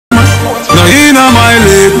inna my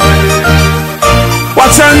league.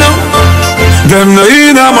 Watch out now. Them no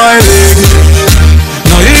inna my league.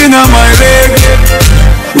 No inna my league.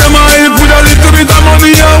 Them a help with a little bit of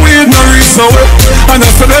money and weed. No reach no way. And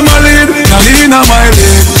I say them a lead. No inna my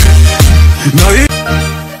league. No inna.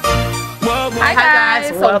 Hi guys,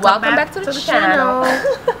 so welcome back to the channel.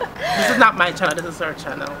 This is not my channel, this is our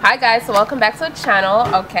channel. Hi guys, so welcome back to the channel.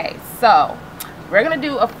 Okay, so we're gonna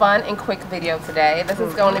do a fun and quick video today. This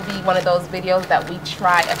is going to be one of those videos that we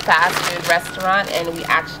try a fast food restaurant and we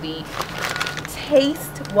actually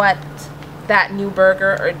taste what that new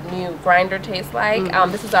burger or new grinder tastes like.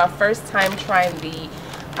 This is our first time trying the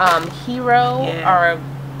Gyro, or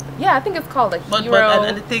yeah, I think it's called a Gyro,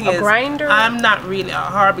 and the thing a is, grinder. I'm not really a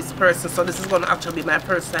ARBY'S person, so this is going to actually be my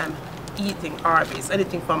first time eating ARBY'S,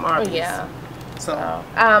 anything from ARBY'S. Oh, yeah. So,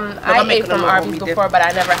 I ate from ARBY'S before, but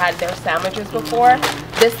I never had their sandwiches before.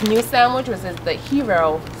 This new sandwich was the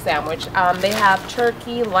Gyro sandwich. They have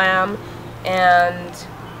turkey, lamb, and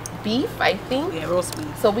beef, I think. Yeah, roast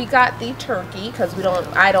beef. So we got the turkey because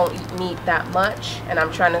I don't eat meat that much, and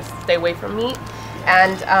I'm trying to stay away from meat.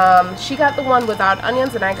 And she got the one without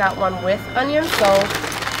onions, and I got one with onions. So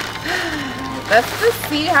let's just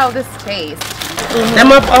see how this tastes.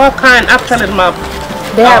 Them have all kind. Actually, them have.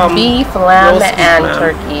 They have beef, lamb, and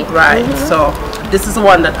turkey. Right. So this is the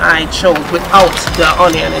one that I chose without the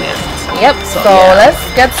onion in it. Yep. So let's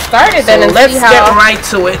get started then, and let's see how. Get right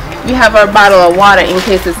to it. We have our bottle of water in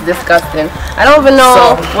case it's disgusting. I don't even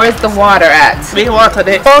know where's the water at. Me water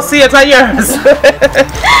there. Oh, see, it's on yours.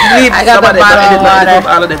 I got the bottle of water.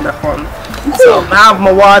 All of them are fun. So I have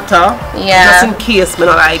my water. Yeah. Just in case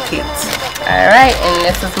me not like it. All right, and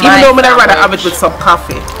this is my. Even though I rather have it with some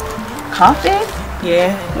coffee. Coffee?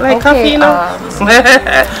 Yeah. You like coffee, you know?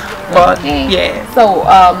 But yeah. So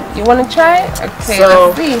you want to try it? Okay,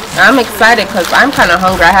 let's see. I'm excited because I'm kind of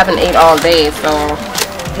hungry. I haven't ate all day, so.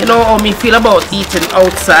 You know how me feel about eating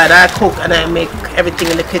outside. I cook and I make everything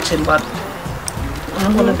in the kitchen, but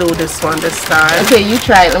I'm gonna do this one this time. Okay, you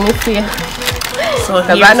try it. Let me see. So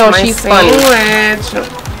because I know she's funny.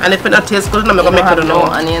 And if it not tastes good, I'm not gonna make it no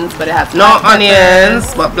onions, but it has no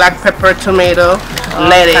onions, but black pepper, tomato,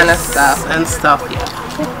 lettuce, kind of stuff and stuff. Yeah.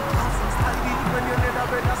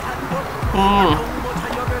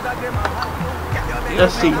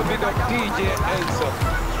 Let's see.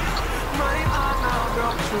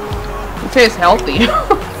 It tastes healthy.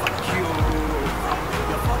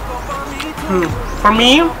 For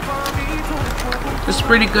me, it's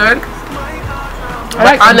pretty good. I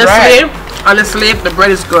like honestly, the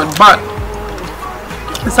bread is good, but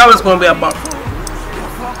it's always going to be a bump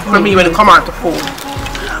for me when it comes out to food.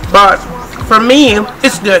 But for me,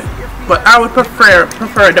 it's good. But I would prefer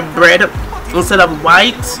the bread instead of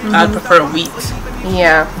white. I prefer wheat.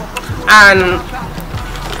 Yeah, and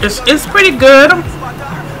it's pretty good.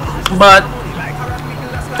 But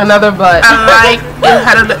another but. I like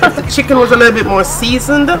if the chicken was a little bit more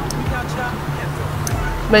seasoned,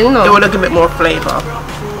 but you know, it would look a bit more flavor.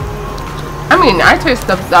 I mean, I taste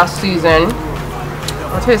the season.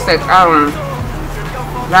 I taste like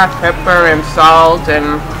black pepper and salt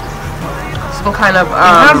and some kind of it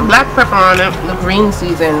has black pepper on it. The green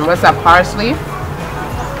season. What's that? Parsley.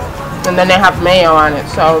 And then they have mayo on it.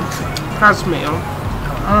 So has mayo.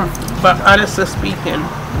 But honestly speaking,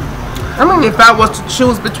 I mean, if I was to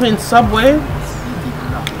choose between Subway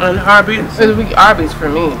and ARBY'S, it would be ARBY'S for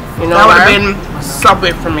me. You know, that would have been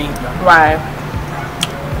Subway for me. Why?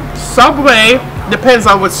 Subway depends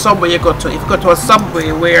on which Subway you go to. If you go to a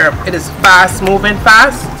Subway where it is fast moving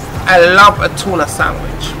fast, I love a tuna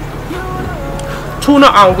sandwich. Tuna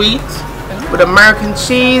on wheat with American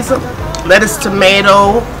cheese, lettuce,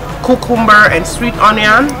 tomato, cucumber, and sweet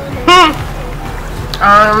onion.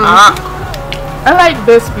 I like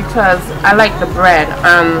this because I like the bread.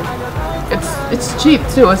 It's cheap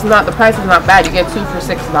too. It's not, the price is not bad. You get 2 for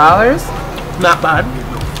 $6. Not bad.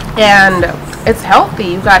 And it's healthy.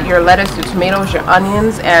 You got your lettuce, your tomatoes, your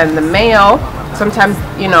onions, and the mayo. Sometimes,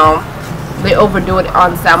 you know, they overdo it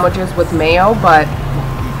on sandwiches with mayo, but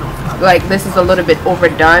like this is a little bit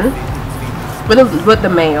overdone with the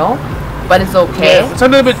mayo, but it's okay. Yeah, it's a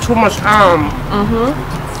little bit too much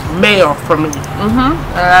mayo for me. A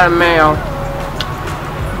lot of mayo.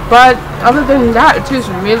 But other than that, it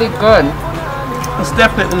tastes really good. It's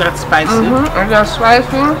definitely not spicy. It's not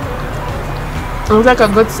spicy. It's like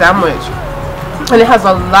a good sandwich. And it has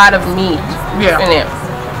a lot of meat in it.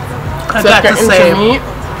 I got to say, meat,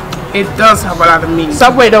 it does have a lot of meat.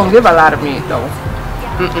 Subway don't give a lot of meat though.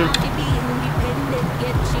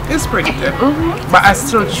 It's pretty good. But I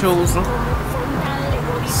still choose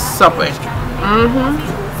Subway.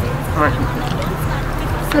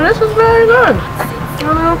 So this is very good.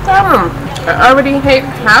 No problem. I already ate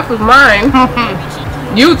half of mine.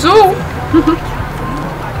 You too.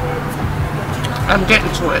 I'm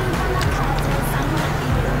getting to it.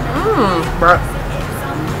 But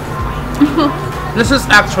this is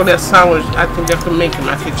actually a sandwich I think I can make in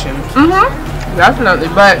my kitchen. Definitely,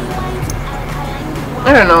 but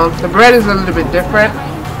I don't know. The bread is a little bit different.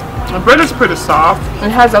 The bread is pretty soft. It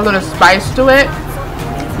has a little spice to it.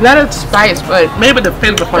 Not a spice, but maybe the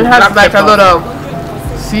flavor from it has like a little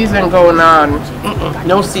season going on.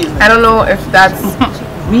 No season. I don't know if that's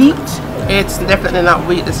wheat. It's definitely not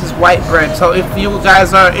wheat. This is white bread. So if you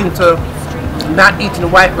guys are into not eating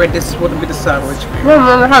white bread, this wouldn't be the sandwich.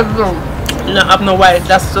 No, it has a little. No, I've no white.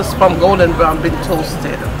 That's just from golden brown being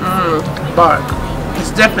toasted. But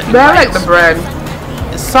it's definitely. But I like the bread.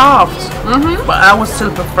 It's soft. But I would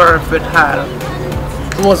still prefer if it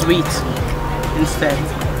was wheat instead.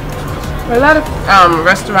 A lot of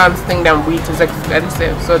restaurants think that wheat is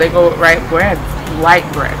expensive, so they go with white bread.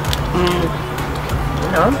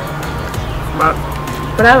 You know.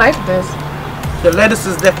 But I like this. The lettuce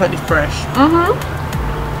is definitely fresh.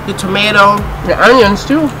 The tomato. The onions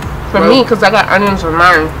too. For me, because I got onions on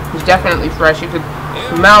mine, it's definitely fresh. You could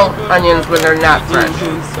smell onions when they're not fresh.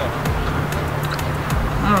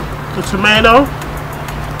 The tomato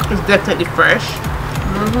is definitely fresh.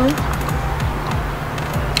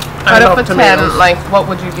 Out of 10, like, what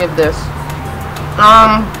would you give this?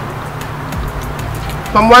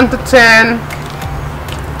 From 1 to 10,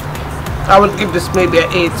 I would give this maybe an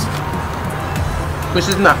 8, which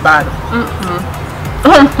is not bad.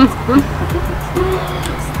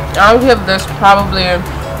 I'll give this probably a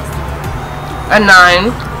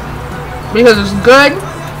 9 because it's good,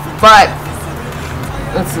 but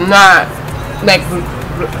it's not like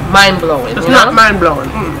mind-blowing. It's not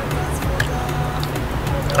mind-blowing.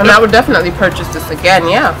 And I would definitely purchase this again,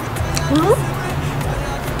 yeah.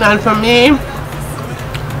 And for me,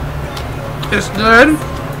 it's good,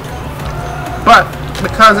 but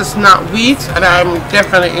because it's not wheat, and I'm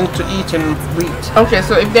definitely into eating wheat. Okay,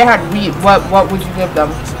 so if they had wheat, what would you give them?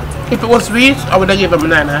 If it was wheat, I would have given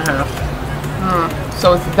them a 9.5.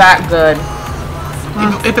 So it's that good.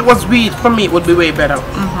 If it was wheat, for me it would be way better.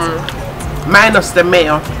 Minus the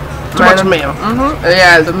mayo. Too much mayo.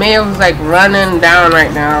 Yeah, the mayo is like running down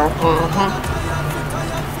right now.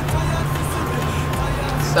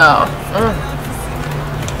 So,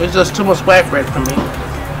 it's just too much white bread for me.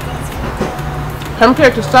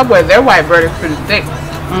 Compared to Subway, their white bread is pretty thick.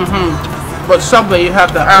 But Subway, you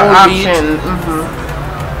have the whole wheat. Option.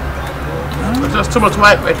 It's just too much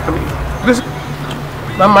white bread for me.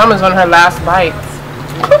 My mom is on her last bite.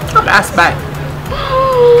 Last bite.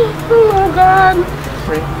 Oh my god.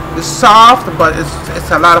 It's soft, but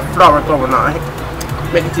it's a lot of flour going on.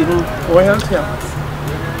 Make it even more healthier.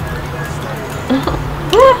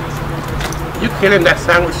 You're killing that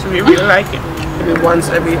sandwich. We really like it. Maybe once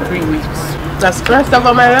every 3 weeks. That's stressed up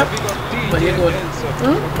on my lip. But you're good.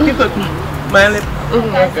 Keep it. My lip.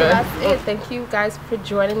 That's it. Thank you guys for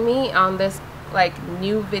joining me on this like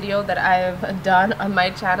new video that I've done on my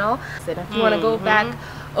channel. So if you want to go back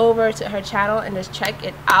over to her channel and just check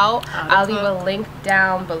it out, I'll leave a link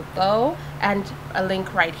down below and a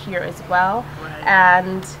link right here as well,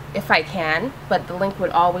 and if I can, but the link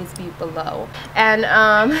would always be below. And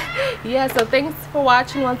yeah, so thanks for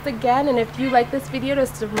watching once again, and if you like this video,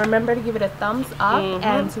 just remember to give it a thumbs up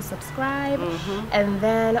and to subscribe, and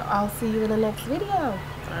then I'll see you in the next video.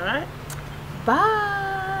 Alright,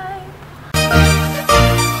 bye.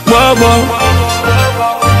 Whoa, whoa.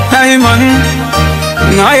 Hey man,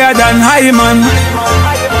 higher than high man.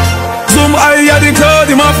 Zoom higher the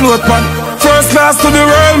cloud in my float pan. First class to the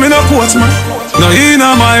world, me no coach man. No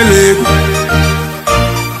inna my league.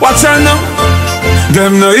 Watch out now.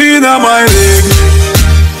 Them no inna my league.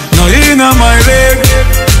 No inna my league.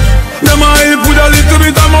 Them a help with a little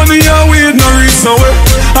bit of money and weed. No reach nowhere.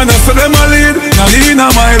 And I say them a lead. No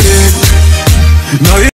inna my league. No